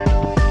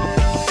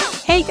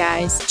Hey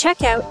guys,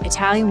 check out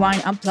Italian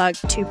Wine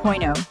Unplugged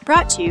 2.0,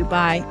 brought to you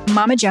by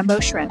Mama Jumbo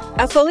Shrimp,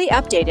 a fully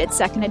updated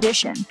second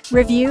edition,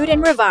 reviewed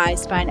and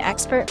revised by an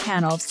expert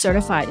panel of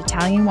certified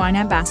Italian wine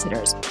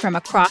ambassadors from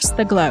across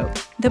the globe.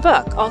 The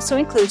book also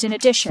includes an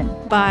edition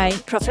by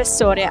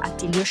Professore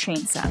Attilio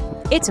Scienza,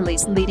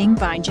 Italy's leading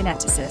vine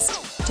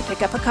geneticist. To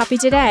pick up a copy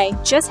today,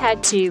 just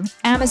head to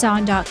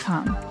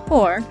Amazon.com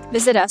or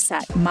visit us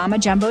at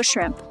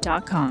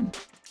mamajumboshrimp.com.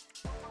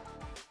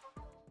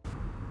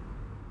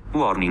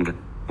 Warning.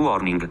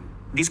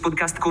 This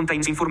podcast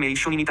contains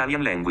information in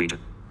Italian language.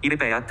 I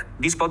repeat,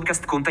 this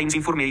podcast contains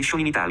information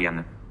in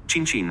Italian.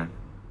 Cin cin.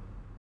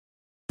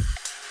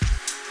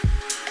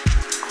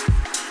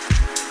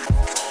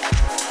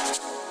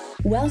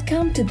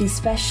 Welcome to this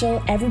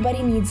special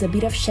Everybody Needs a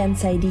Bit of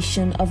Scienza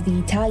edition of the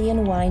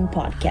Italian Wine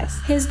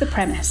Podcast. Here's the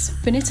premise.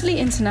 Vinitaly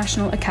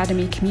International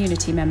Academy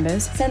community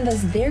members send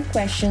us their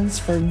questions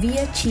for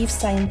via Chief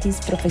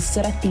Scientist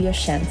Professor Attilio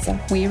Scienza.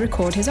 We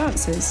record his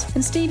answers,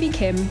 and Stevie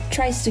Kim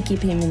tries to keep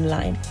him in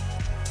line.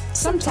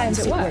 Sometimes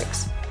it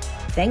works.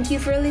 Thank you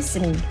for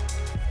listening.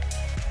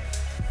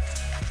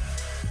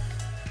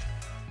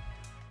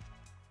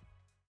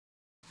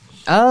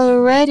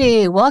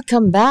 Alrighty,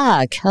 welcome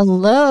back.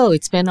 Hello,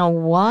 it's been a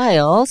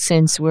while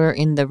since we're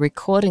in the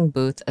recording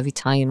booth of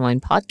Italian Wine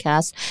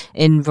Podcast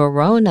in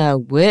Verona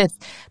with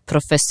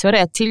Professore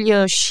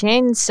Attilio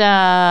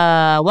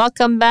Scienza.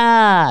 Welcome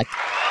back.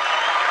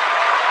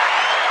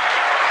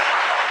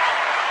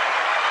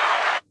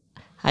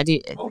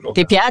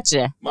 Ti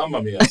piace? Mamma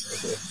mia,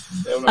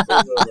 è una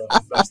cosa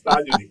da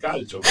stadio di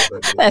calcio.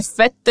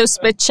 Effetto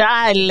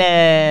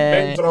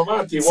speciale.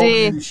 Bentrovati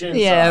uomini di scienza.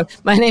 Yeah.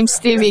 My name's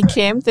Stevie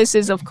Kim. This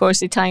is, of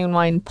course, Italian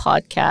Wine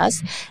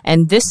Podcast.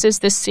 And this is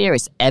the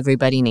series,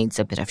 Everybody Needs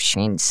a Bit of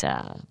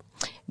Scienza,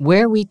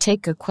 where we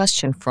take a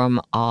question from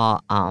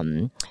our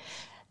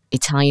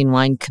Italian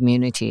wine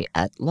community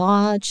at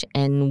large,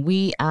 and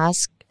we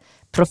ask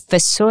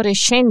Professore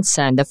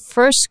Scienza. And the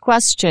first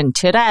question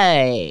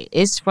today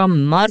is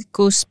from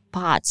Markus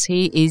Patz.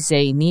 He is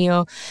a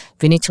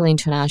Vinitaly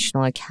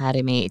International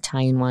Academy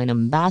Italian Wine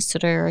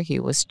Ambassador. He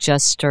was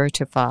just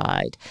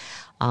certified.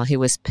 He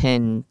was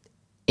pinned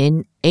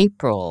in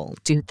April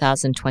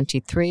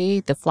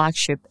 2023, the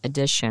flagship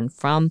edition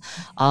from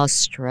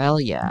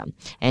Australia.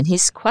 And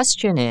his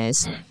question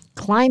is,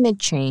 climate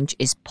change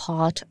is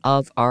part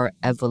of our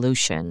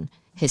evolution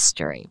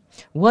history.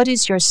 What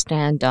is your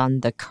stand on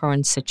the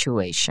current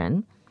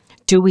situation?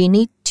 Do we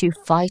need to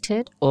fight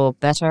it or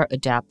better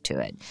adapt to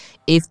it?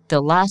 If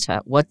the latter,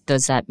 what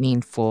does that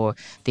mean for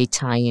the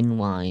Italian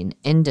wine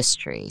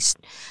industries?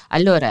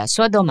 Allora,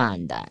 sua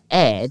domanda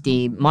è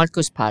di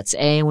Markus Patz,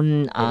 è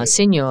un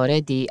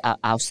signore di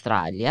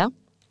Australia.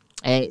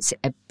 È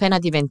appena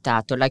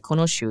diventato, l'hai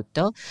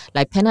conosciuto,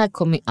 l'hai appena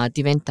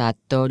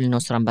diventato il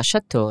nostro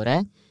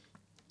ambasciatore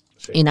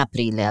in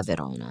aprile a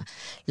Verona.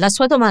 La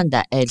sua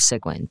domanda è il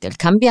seguente: il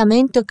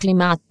cambiamento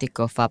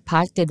climatico fa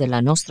parte della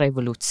nostra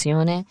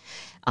evoluzione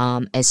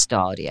e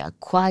storia.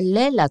 Qual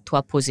è la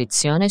tua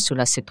posizione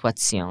sulla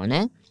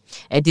situazione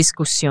e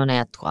discussione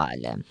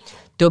attuale?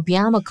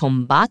 Dobbiamo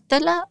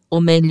combatterla o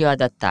meglio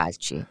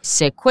adattarci?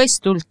 Se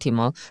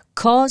quest'ultimo,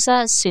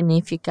 cosa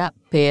significa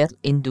per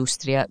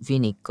l'industria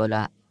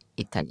vinicola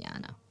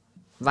italiana?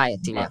 Vai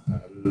Attilio.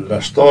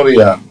 La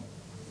storia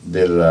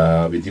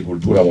della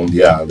viticoltura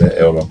mondiale,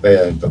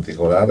 europea in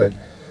particolare,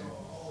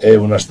 è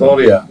una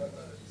storia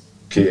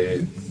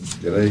che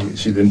direi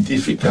si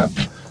identifica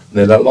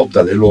nella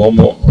lotta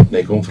dell'uomo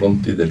nei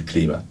confronti del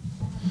clima.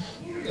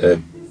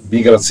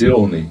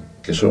 Migrazioni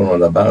che sono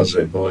alla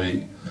base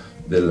poi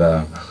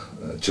della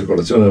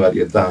circolazione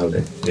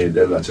varietale e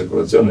della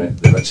circolazione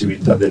della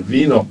civiltà del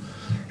vino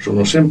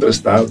sono sempre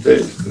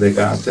state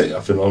legate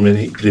a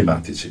fenomeni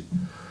climatici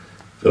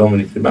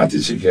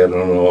che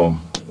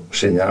erano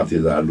segnati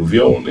da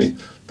alluvioni,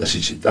 da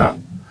siccità,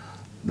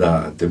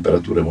 da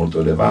temperature molto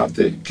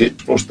elevate che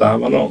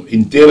spostavano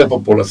intere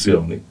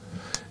popolazioni,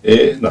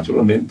 e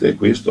naturalmente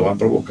questo ha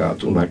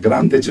provocato una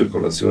grande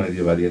circolazione di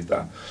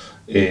varietà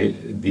e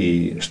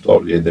di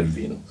storie del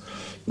vino.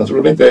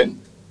 Naturalmente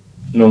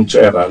non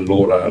c'era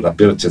allora la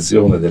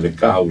percezione delle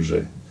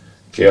cause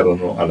che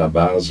erano alla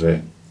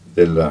base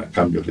del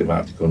cambio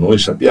climatico. Noi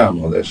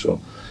sappiamo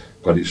adesso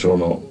quali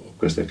sono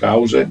queste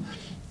cause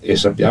e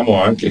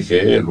sappiamo anche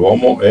che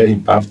l'uomo è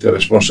in parte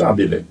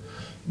responsabile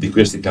di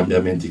questi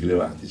cambiamenti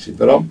climatici,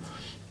 però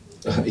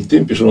i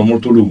tempi sono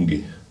molto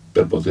lunghi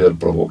per poter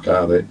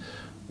provocare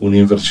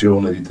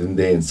un'inversione di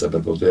tendenza,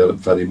 per poter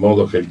fare in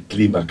modo che il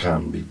clima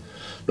cambi.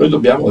 Noi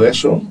dobbiamo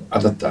adesso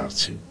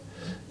adattarci,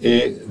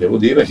 e devo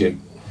dire che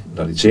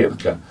la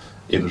ricerca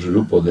e lo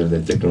sviluppo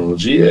delle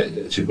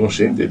tecnologie ci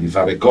consente di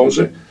fare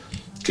cose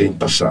che in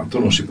passato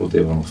non si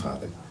potevano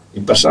fare.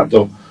 In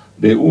passato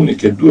le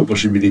uniche due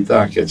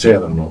possibilità che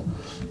c'erano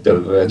per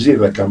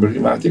reagire al cambio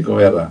climatico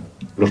era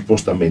lo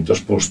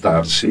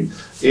spostarsi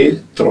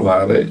e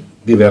trovare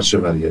diverse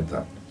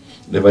varietà,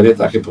 le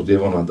varietà che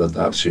potevano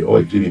adattarsi o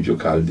ai climi più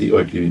caldi o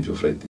ai climi più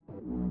freddi.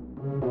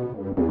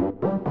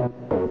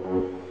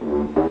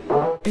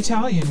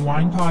 Italian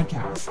Wine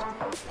Podcast.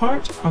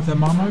 part of the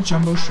Mama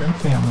Jumbo Shrimp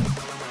family.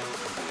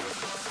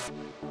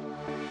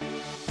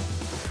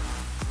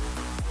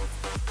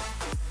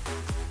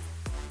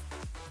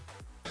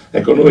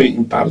 Ecco, noi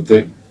in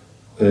parte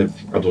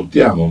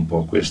adottiamo un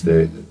po'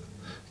 queste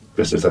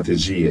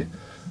strategie.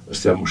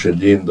 Stiamo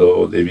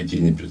scegliendo dei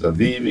vitigni più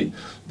tardivi,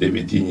 dei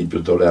vitigni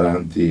più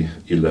tolleranti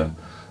il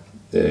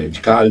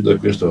caldo, e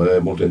questo è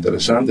molto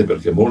interessante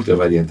perché molte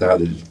varietà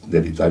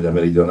dell'Italia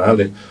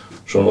meridionale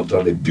sono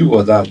tra le più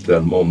adatte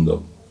al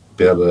mondo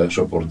per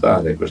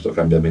sopportare questo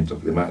cambiamento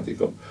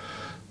climatico.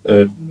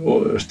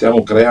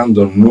 Stiamo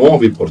creando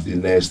nuovi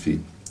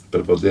portinnesti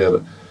per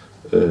poter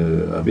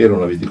avere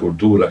una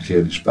viticoltura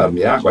che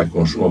risparmi acqua e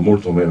consuma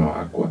molto meno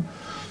acqua,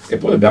 e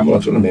poi abbiamo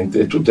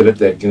naturalmente tutte le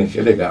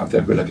tecniche legate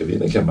a quella che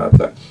viene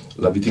chiamata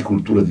la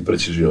viticoltura di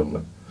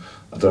precisione.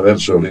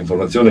 Attraverso le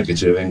informazioni che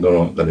ci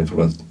vengono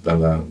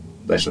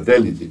dai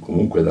satelliti,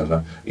 comunque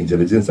dalla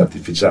intelligenza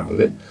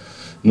artificiale,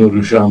 noi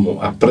riusciamo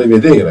a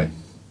prevedere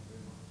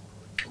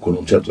con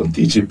un certo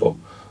anticipo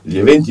gli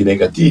eventi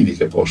negativi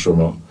che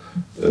possono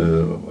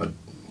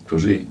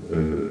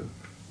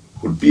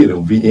colpire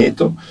un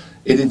vigneto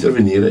ed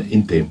intervenire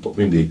in tempo.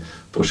 Quindi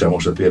possiamo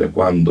sapere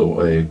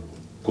quando e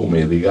come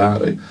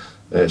irrigare,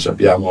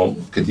 sappiamo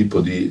che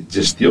tipo di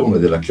gestione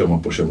della chioma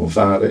possiamo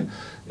fare,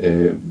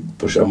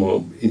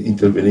 possiamo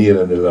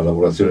intervenire nella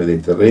lavorazione dei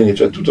terreni,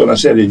 cioè tutta una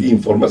serie di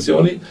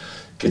informazioni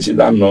che ci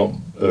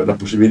danno la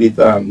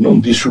possibilità non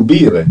di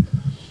subire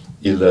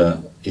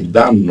il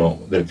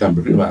danno del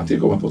cambio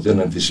climatico, ma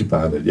poterne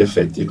anticipare gli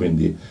effetti e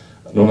quindi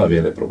non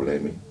avere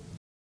problemi.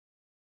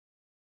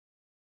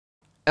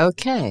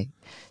 Okay,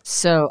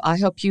 so I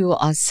hope you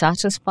are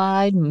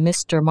satisfied,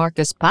 Mr.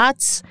 Markus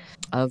Patz,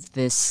 of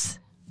this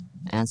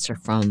answer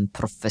from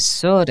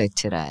Professore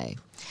today.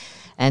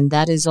 And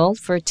that is all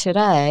for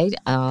today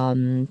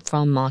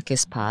from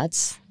Markus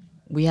Patz.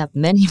 We have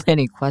many,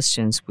 many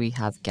questions we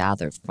have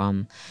gathered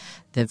from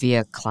the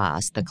VIA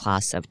class, the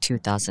class of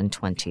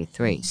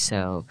 2023.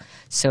 So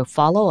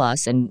follow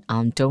us, and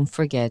don't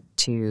forget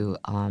to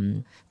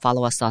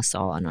follow us also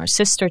on our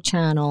sister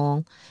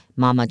channel,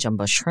 Mama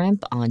Jumbo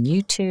Shrimp on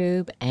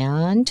YouTube,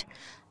 and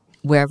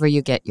wherever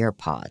you get your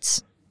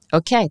pods.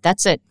 Okay,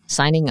 that's it.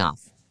 Signing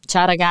off.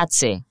 Ciao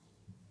ragazzi.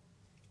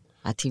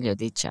 Attilio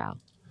di ciao.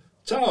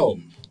 Ciao.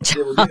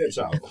 Devo dire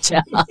ciao.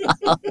 Ciao.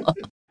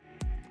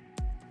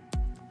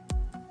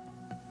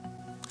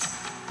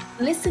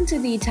 Listen to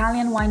the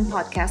Italian Wine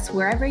Podcast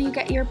wherever you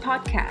get your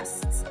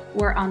podcasts.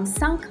 We're on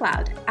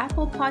SoundCloud,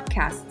 Apple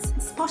Podcasts,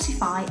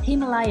 Spotify,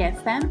 Himalaya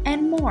FM,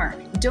 and more.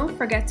 Don't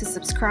forget to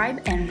subscribe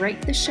and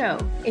rate the show.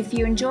 If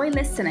you enjoy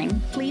listening,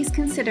 please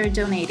consider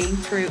donating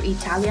through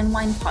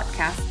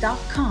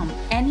ItalianWinePodcast.com.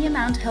 Any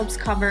amount helps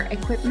cover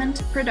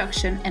equipment,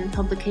 production, and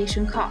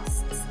publication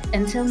costs.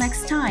 Until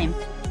next time,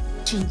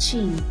 cin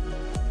cin.